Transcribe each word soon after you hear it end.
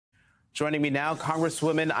Joining me now,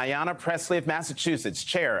 Congresswoman Ayanna Pressley of Massachusetts,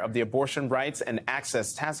 chair of the Abortion Rights and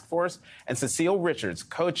Access Task Force, and Cecile Richards,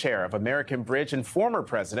 co-chair of American Bridge and former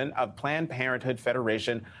president of Planned Parenthood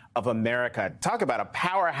Federation of America. Talk about a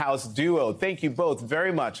powerhouse duo. Thank you both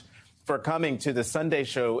very much for coming to the Sunday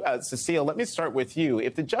show. Cecile, let me start with you.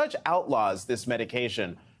 If the judge outlaws this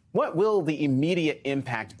medication, what will the immediate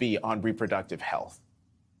impact be on reproductive health?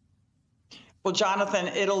 Well, Jonathan,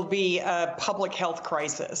 it'll be a public health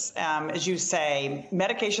crisis. As you say,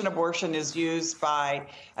 medication abortion is used by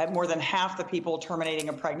more than half the people terminating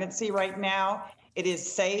a pregnancy right now. It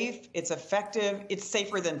is safe, it's effective, it's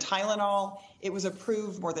safer than Tylenol. It was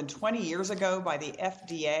approved more than 20 years ago by the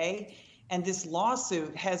FDA. And this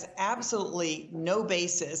lawsuit has absolutely no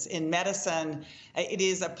basis in medicine. It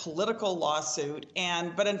is a political lawsuit.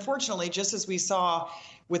 But unfortunately, just as we saw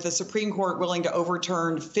with the Supreme Court willing to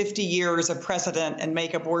overturn 50 years of precedent and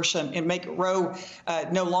make abortion and make Roe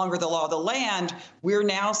no longer the law of the land, we're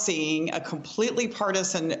now seeing a completely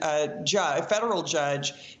partisan federal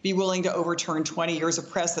judge be willing to overturn 20 years of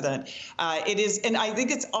precedent. And I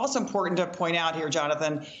think it's also important to point out here,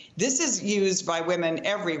 Jonathan, this is used by women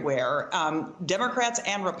everywhere, Democrats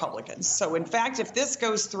and Republicans. So in fact, if this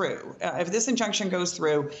goes through, if this injunction goes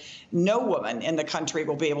through, no woman in the country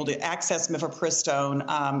will be able to access mifepristone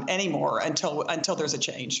anymore until there's a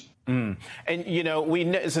change. And, you know,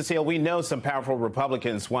 Cecile, we know some powerful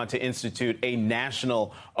Republicans want to institute a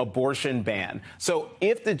national abortion ban. So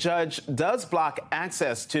if the judge does block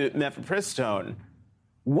access to mifepristone,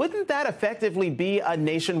 wouldn't that effectively be a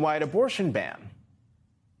nationwide abortion ban?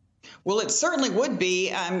 Well, it certainly would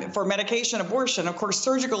be for medication abortion. Of course,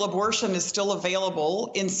 surgical abortion is still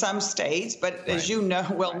available in some states, but as you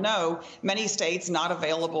know, many states not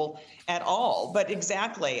available at all. But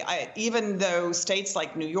exactly, even though states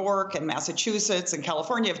like New York and Massachusetts and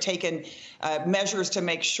California have taken measures to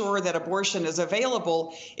make sure that abortion is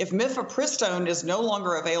available, if mifepristone is no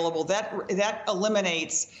longer available, that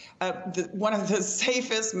eliminates one of the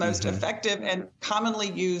safest, most effective, and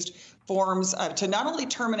commonly used forms to not only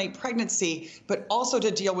terminate pregnancy, but also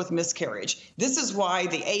to deal with miscarriage. This is why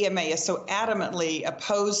the AMA is so adamantly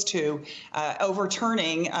opposed to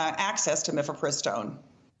overturning access to mifepristone.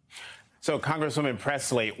 So, Congresswoman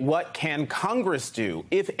Pressley, what can Congress do,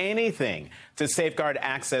 if anything, to safeguard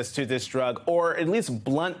access to this drug, or at least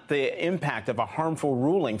blunt the impact of a harmful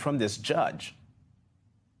ruling from this judge?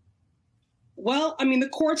 Well, I mean, the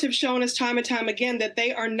courts have shown us time and time again that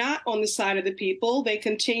they are not on the side of the people. They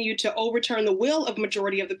continue to overturn the will of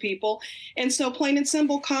majority of the people. And so plain and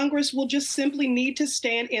simple, Congress will just simply need to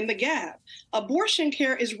stand in the gap. Abortion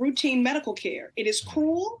care is routine medical care. It is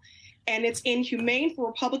cruel and it's inhumane for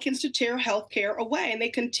Republicans to tear health care away. And they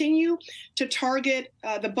continue to target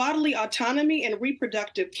the bodily autonomy and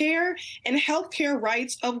reproductive care and health care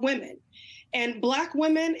rights of women. And Black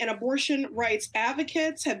women and abortion rights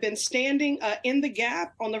advocates have been standing in the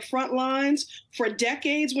gap on the front lines for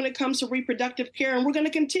decades when it comes to reproductive care. And we're going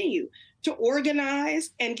to continue to organize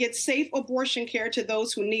and get safe abortion care to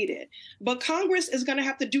those who need it. But Congress is going to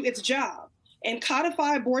have to do its job and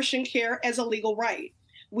codify abortion care as a legal right.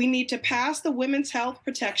 We need to pass the Women's Health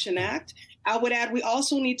Protection Act. I would add we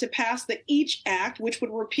also need to pass the EACH Act, which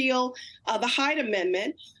would repeal the Hyde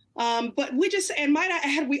Amendment. But might I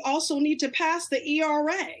add, we also need to pass the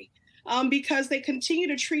ERA because they continue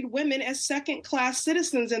to treat women as second-class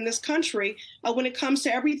citizens in this country when it comes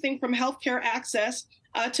to everything from healthcare access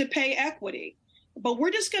to pay equity. But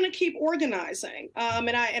we're just going to keep organizing.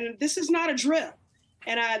 And this is not a drill.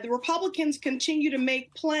 And the Republicans continue to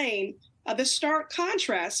make plain the stark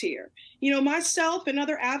contrast here. You know, myself and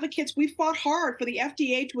other advocates, we fought hard for the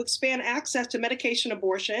FDA to expand access to medication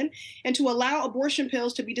abortion and to allow abortion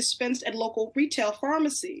pills to be dispensed at local retail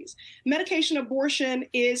pharmacies. Medication abortion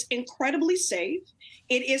is incredibly safe.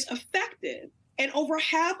 It is effective. And over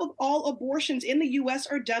half of all abortions in the U.S.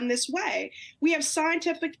 are done this way. We have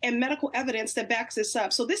scientific and medical evidence that backs this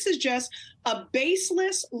up. So this is just a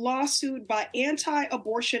baseless lawsuit by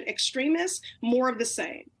anti-abortion extremists, more of the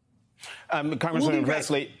same. Congresswoman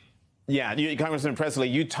Pressley, Congressman Pressley,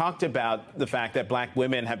 you talked about the fact that Black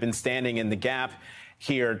women have been standing in the gap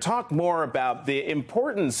here. Talk more about the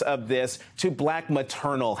importance of this to Black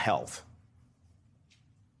maternal health.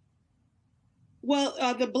 Well,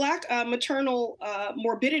 the Black maternal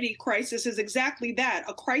morbidity crisis is exactly that,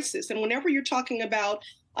 a crisis. And whenever you're talking about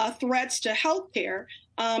threats to health care,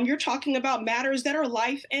 you're talking about matters that are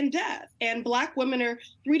life and death. And Black women are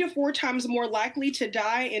 3 to 4 times more likely to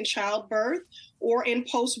die in childbirth or in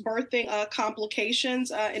post-birthing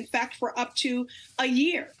complications, in fact, for up to a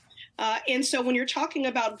year. And so when you're talking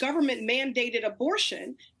about government mandated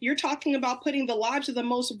abortion, you're talking about putting the lives of the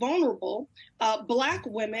most vulnerable, Black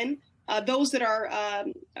women, those that are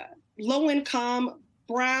low income,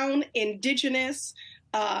 brown, indigenous,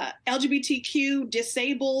 LGBTQ,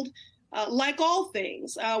 disabled, like all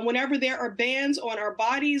things. Whenever there are bans on our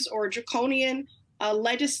bodies or draconian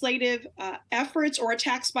legislative efforts or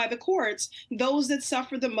attacks by the courts, those that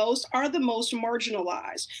suffer the most are the most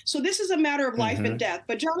marginalized. So this is a matter of life and death.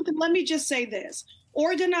 But Jonathan, let me just say this.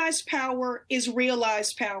 Organized power is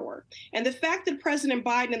realized power. And the fact that President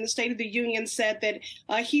Biden in the State of the Union said that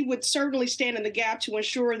he would certainly stand in the gap to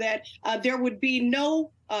ensure that there would be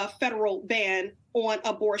no federal ban on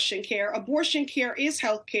abortion care. Abortion care is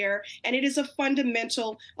health care, and it is a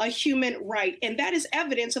fundamental human right. And that is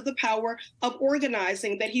evidence of the power of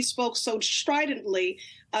organizing that he spoke so stridently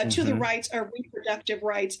to the rights of reproductive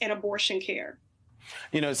rights and abortion care.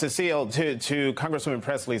 You know, Cecile, to Congresswoman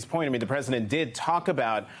Pressley's point, I mean, the president did talk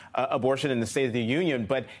about abortion in the State of the Union,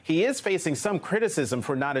 but he is facing some criticism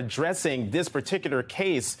for not addressing this particular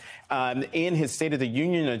case in his State of the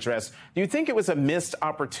Union address. Do you think it was a missed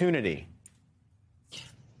opportunity?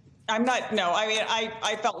 No, I mean,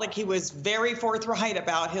 I felt like he was very forthright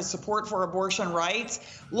about his support for abortion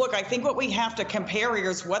rights. Look, I think what we have to compare here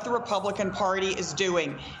is what the Republican Party is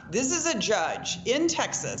doing. This is a judge in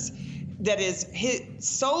Texas that is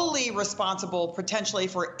solely responsible potentially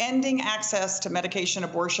for ending access to medication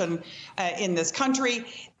abortion in this country.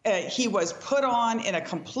 He was put on in a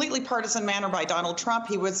completely partisan manner by Donald Trump.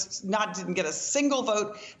 He didn't get a single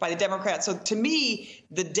vote by the Democrats. So to me,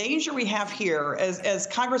 the danger we have here, as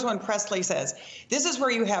Congresswoman Pressley says, this is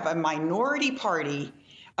where you have a minority party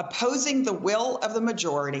opposing the will of the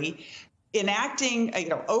majority, enacting,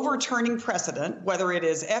 overturning precedent, whether it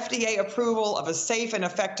is FDA approval of a safe and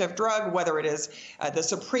effective drug, whether it is the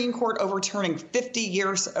Supreme Court overturning 50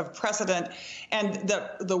 years of precedent. And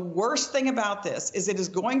the worst thing about this is it is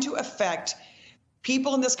going to affect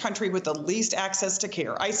people in this country with the least access to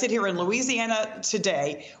care. I sit here in Louisiana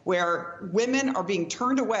today where women are being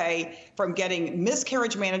turned away from getting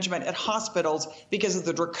miscarriage management at hospitals because of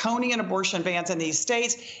the draconian abortion bans in these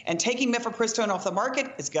states, and taking mifepristone off the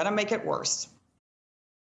market is going to make it worse.